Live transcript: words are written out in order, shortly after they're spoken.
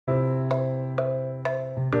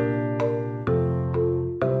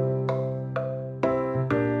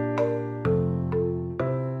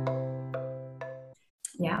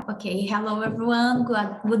Okay, hello everyone.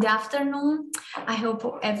 Good afternoon. I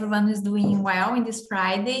hope everyone is doing well in this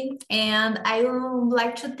Friday. And I would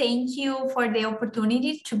like to thank you for the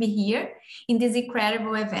opportunity to be here in this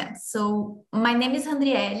incredible event. So my name is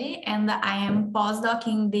Randriely and I am postdoc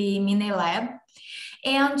in the Mine Lab.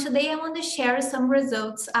 And today I want to share some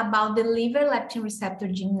results about the liver leptin receptor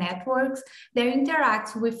gene networks that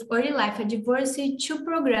interact with early life adversity to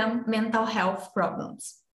program mental health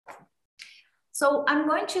problems. So I'm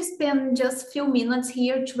going to spend just a few minutes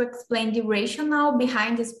here to explain the rationale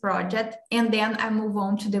behind this project, and then I move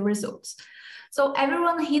on to the results. So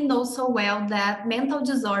everyone here knows so well that mental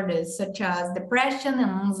disorders such as depression and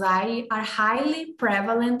anxiety are highly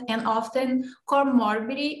prevalent and often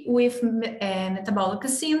comorbid with metabolic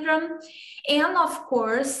syndrome. And of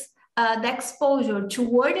course, the exposure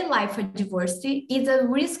to early life adversity is a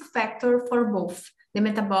risk factor for both the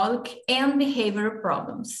metabolic and behavioral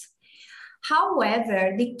problems.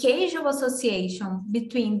 However, the causal association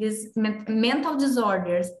between these mental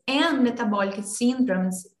disorders and metabolic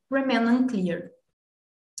syndromes remain unclear.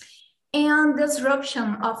 And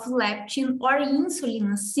disruption of leptin or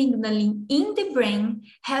insulin signaling in the brain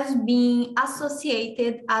has been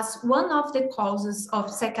associated as one of the causes of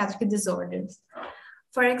psychiatric disorders.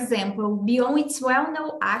 For example, beyond its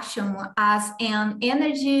well-known action as an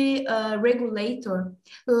energy regulator,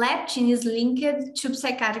 leptin is linked to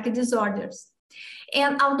psychiatric disorders.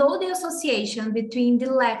 And although the association between the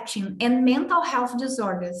leptin and mental health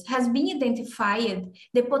disorders has been identified,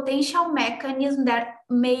 the potential mechanism that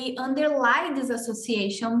may underlie this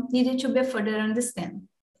association needed to be further understood.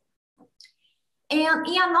 And on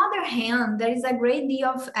the other hand, there is a great deal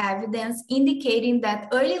of evidence indicating that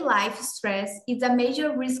early life stress is a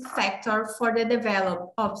major risk factor for the development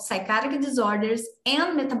of psychiatric disorders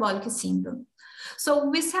and metabolic syndrome. So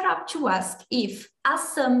we set up to ask if,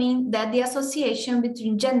 assuming that the association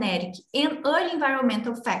between genetic and early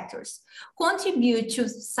environmental factors contribute to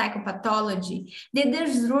psychopathology, the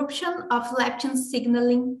disruption of leptin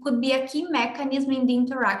signaling could be a key mechanism in the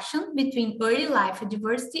interaction between early life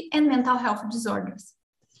adversity and mental health disorders.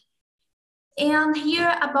 And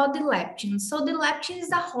here about the leptin. So the leptin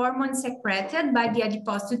is a hormone secreted by the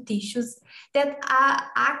adipose tissues that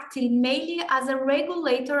act mainly as a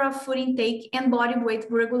regulator of food intake and body weight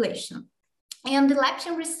regulation. And the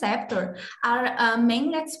leptin receptor are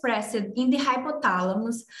mainly expressed in the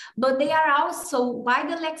hypothalamus, but they are also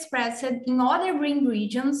widely expressed in other brain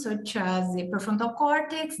regions such as the prefrontal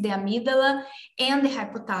cortex, the amygdala, and the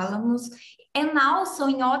hypothalamus, and also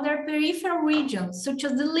in other peripheral regions such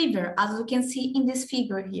as the liver, as you can see in this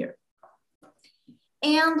figure here.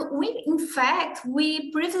 And in fact,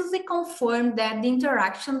 we previously confirmed that the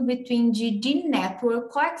interaction between the gene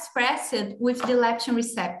network co-expressed with the leptin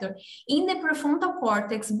receptor in the prefrontal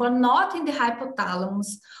cortex, but not in the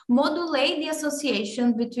hypothalamus, modulate the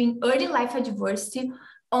association between early life adversity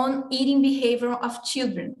on eating behavior of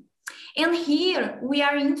children. And here we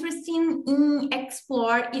are interested in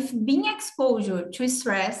explore if being exposed to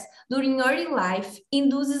stress during early life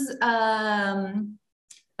induces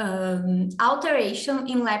alteration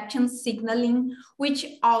in leptin signaling, which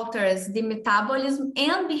alters the metabolism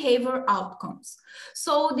and behavior outcomes.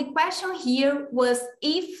 So the question here was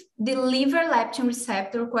if the liver leptin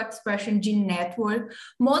receptor co-expression gene network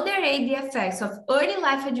moderate the effects of early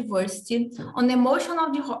life adversity on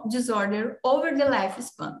emotional disorder over the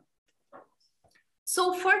lifespan.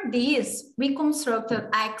 So for this, we constructed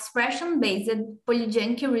an expression-based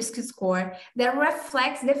polygenic risk score that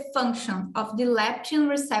reflects the function of the leptin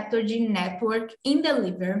receptor gene network in the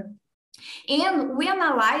liver. And we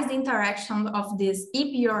analyzed the interaction of this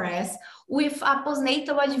EPRS with a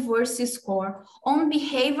postnatal adversity score on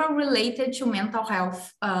behavior related to mental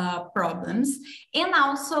health problems, and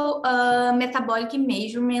also metabolic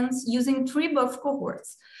measurements using 3 birth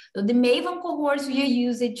cohorts. So the MAVEN cohorts we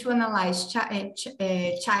use it to analyze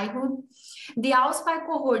childhood, the ALSPI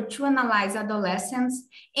cohort to analyze adolescents,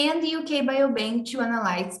 and the UK Biobank to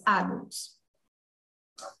analyze adults.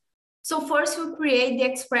 So first we create the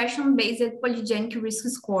expression-based polygenic risk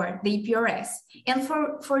score, the EPRS. And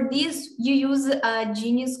for this, you use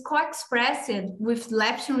genes co-expressed with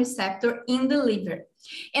leptin receptor in the liver.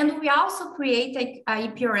 And we also create a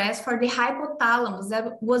EPRS for the hypothalamus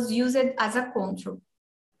that was used as a control.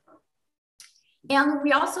 And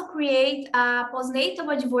we also create a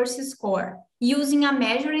postnatal adversity score using a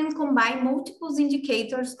measure and combine multiple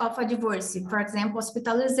indicators of adversity, for example,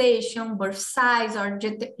 hospitalization, birth size, or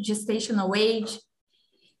gestational age.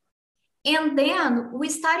 And then we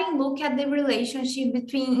start and look at the relationship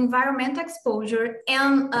between environmental exposure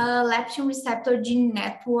and leptin receptor gene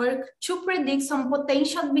network to predict some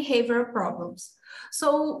potential behavioral problems.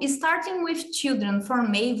 So starting with children for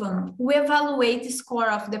MAVEN, we evaluate the score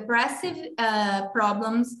of depressive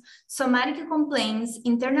problems, somatic complaints,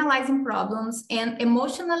 internalizing problems, and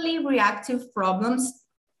emotionally reactive problems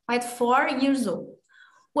at 4 years old.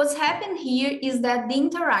 What's happened here is that the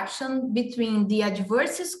interaction between the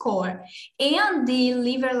adverse score and the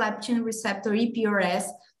liver leptin receptor EPRS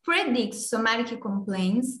predicts somatic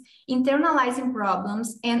complaints, internalizing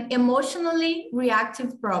problems, and emotionally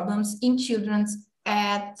reactive problems in children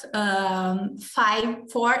at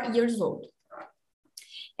 4 years old.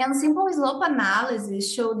 And simple slope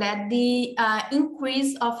analysis show that the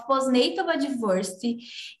increase of postnatal adversity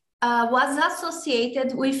was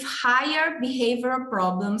associated with higher behavioral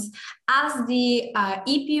problems as the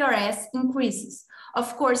EPRS increases.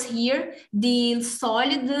 Of course, here, the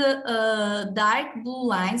solid dark blue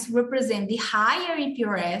lines represent the higher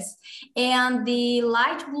EPRS, and the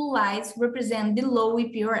light blue lines represent the low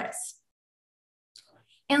EPRS.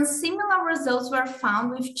 And similar results were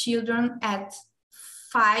found with children at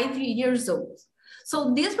 5 years old.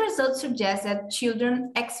 So these results suggest that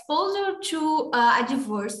children exposed to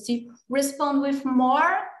adversity respond with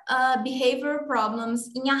more behavioral problems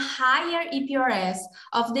in a higher EPRS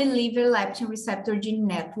of the liver leptin receptor gene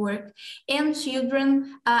network, and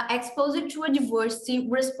children exposed to adversity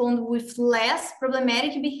respond with less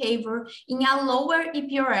problematic behavior in a lower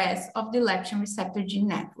EPRS of the leptin receptor gene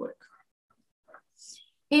network.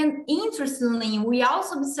 And interestingly, we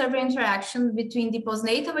also observe interaction between the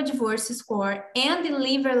postnatal adversity score and the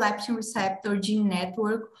liver leptin receptor gene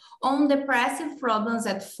network on depressive problems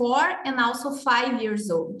at 4 and also 5 years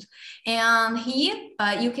old. And here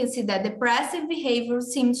you can see that depressive behavior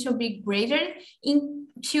seems to be greater in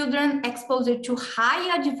children exposed to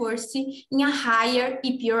high adversity in a higher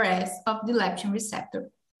EPRS of the leptin receptor.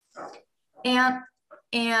 And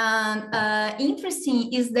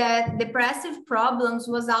interesting is that depressive problems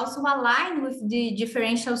was also aligned with the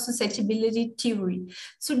differential susceptibility theory,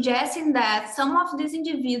 suggesting that some of these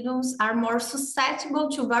individuals are more susceptible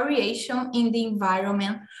to variation in the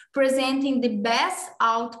environment, presenting the best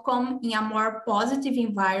outcome in a more positive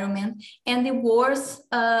environment and the worst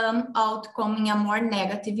outcome in a more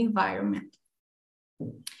negative environment.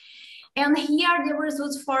 And here are the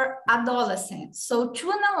results for adolescents. So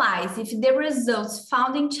to analyze if the results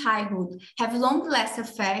found in childhood have long-lasting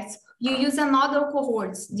effects, you use another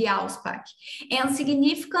cohort, the AUSPAC, and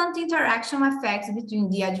significant interaction effects between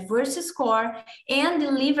the adverse score and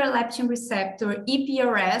the liver leptin receptor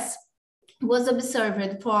EPRS was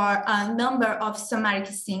observed for a number of somatic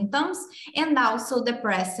symptoms and also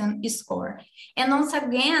depression score. And once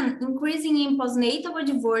again, increasing in postnatal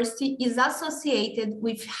adversity is associated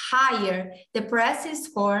with higher depressive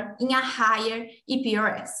score in a higher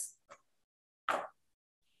EPRS.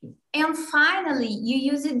 And finally, you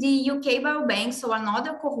use the UK Biobank, so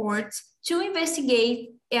another cohort, to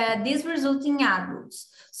investigate these results in adults.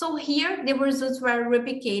 So here, the results were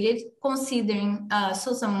replicated considering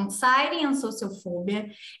social anxiety and social phobia,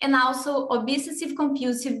 and also obsessive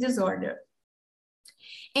compulsive disorder.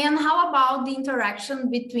 And how about the interaction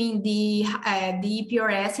between the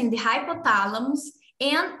EPRS in the hypothalamus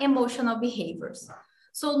and emotional behaviors?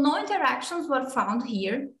 So no interactions were found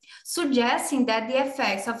here, suggesting that the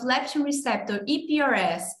effects of leptin receptor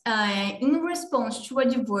EPRS in response to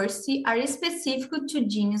adversity are specific to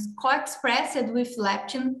genes co-expressed with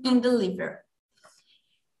leptin in the liver.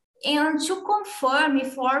 And to confirm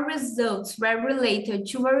if our results were related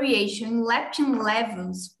to variation in leptin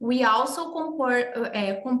levels, we also compare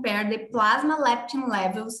the plasma leptin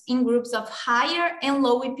levels in groups of higher and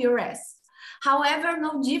low EPRS. However,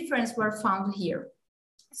 no difference were found here.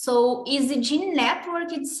 So it's the gene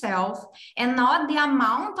network itself and not the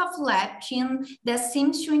amount of leptin that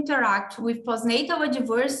seems to interact with postnatal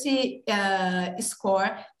adversity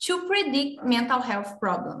score to predict mental health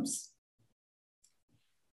problems.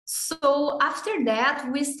 So after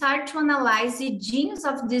that, we start to analyze the genes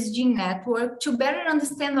of this gene network to better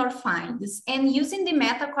understand our findings. And using the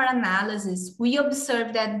meta-core analysis, we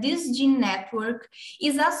observe that this gene network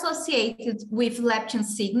is associated with leptin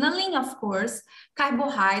signaling, of course,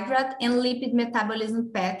 carbohydrate and lipid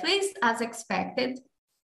metabolism pathways as expected.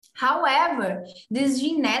 However, this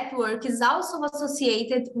gene network is also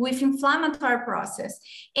associated with inflammatory process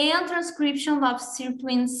and transcription of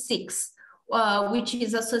sirtuin 6. Which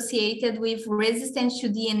is associated with resistance to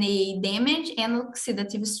DNA damage and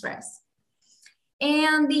oxidative stress.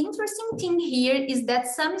 And the interesting thing here is that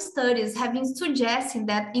some studies have been suggesting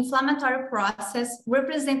that inflammatory process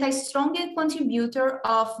represent a stronger contributor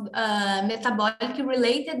of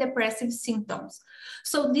metabolic-related depressive symptoms.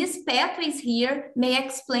 So these pathways here may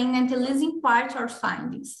explain at least in part our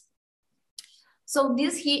findings. So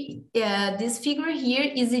this figure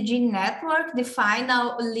here is a gene network. The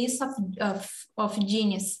final list of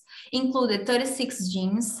genes included 36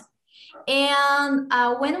 genes. And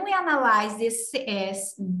when we analyze this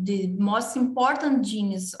as the most important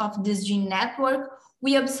genes of this gene network,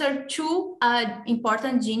 we observe two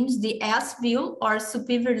important genes, the SVIL or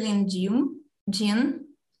supervillain gene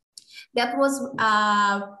that was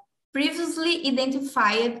previously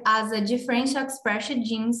identified as a differential expression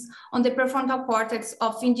genes on the prefrontal cortex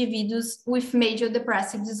of individuals with major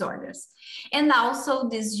depressive disorders. And also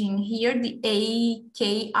this gene here, the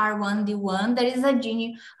AKR1D1, that is a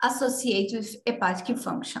gene associated with hepatic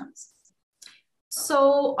functions.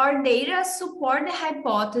 So our data support the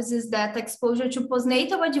hypothesis that exposure to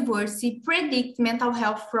postnatal adversity predict mental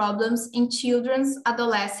health problems in children,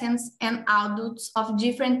 adolescents, and adults of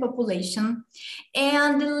different populations.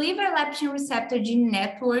 And the liver leptin receptor gene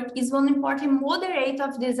network is one important moderator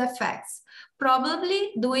of these effects,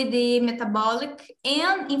 probably due to the metabolic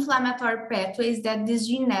and inflammatory pathways that this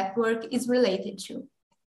gene network is related to.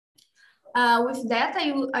 With that,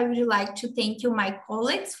 I would like to thank you, my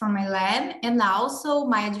colleagues from my lab, and also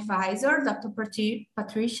my advisor, Dr.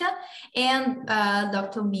 Patricia, and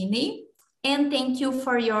Dr. Bini. And thank you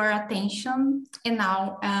for your attention. And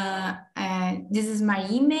now, this is my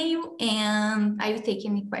email, and I will take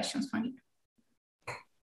any questions from you.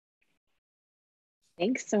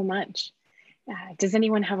 Thanks so much. Does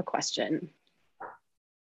anyone have a question?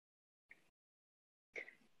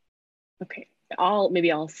 Okay.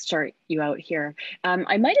 Maybe I'll start you out here.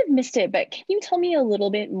 I might have missed it, but can you tell me a little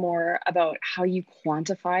bit more about how you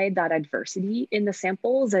quantified that adversity in the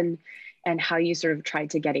samples and how you sort of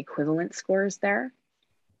tried to get equivalent scores there?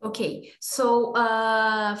 Okay, so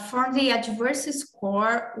for the adversity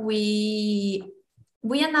score, we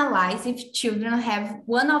analyze if children have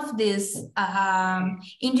one of these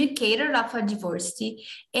indicators of adversity,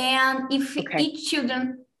 and if each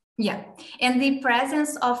children, and the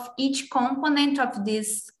presence of each component of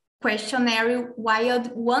this questionnaire while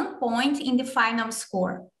at 1 point in the final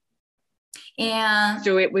score. And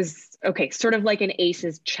so it was, okay, sort of like an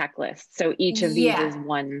ACEs checklist. So each of these is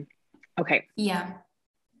one, okay. Yeah.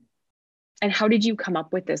 And how did you come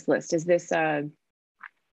up with this list? Is this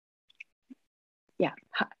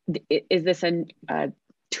is this a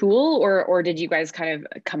tool, or did you guys kind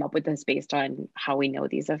of come up with this based on how we know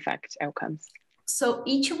these affect outcomes? So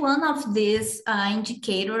each one of these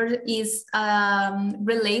indicators is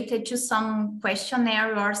related to some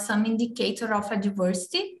questionnaire or some indicator of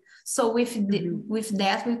adversity. So with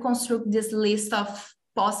that, we construct this list of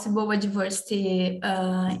possible adversity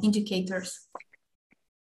indicators.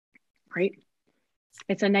 Great.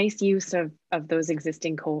 It's a nice use of those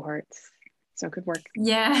existing cohorts. So good work.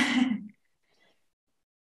 Yeah.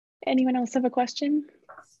 Anyone else have a question?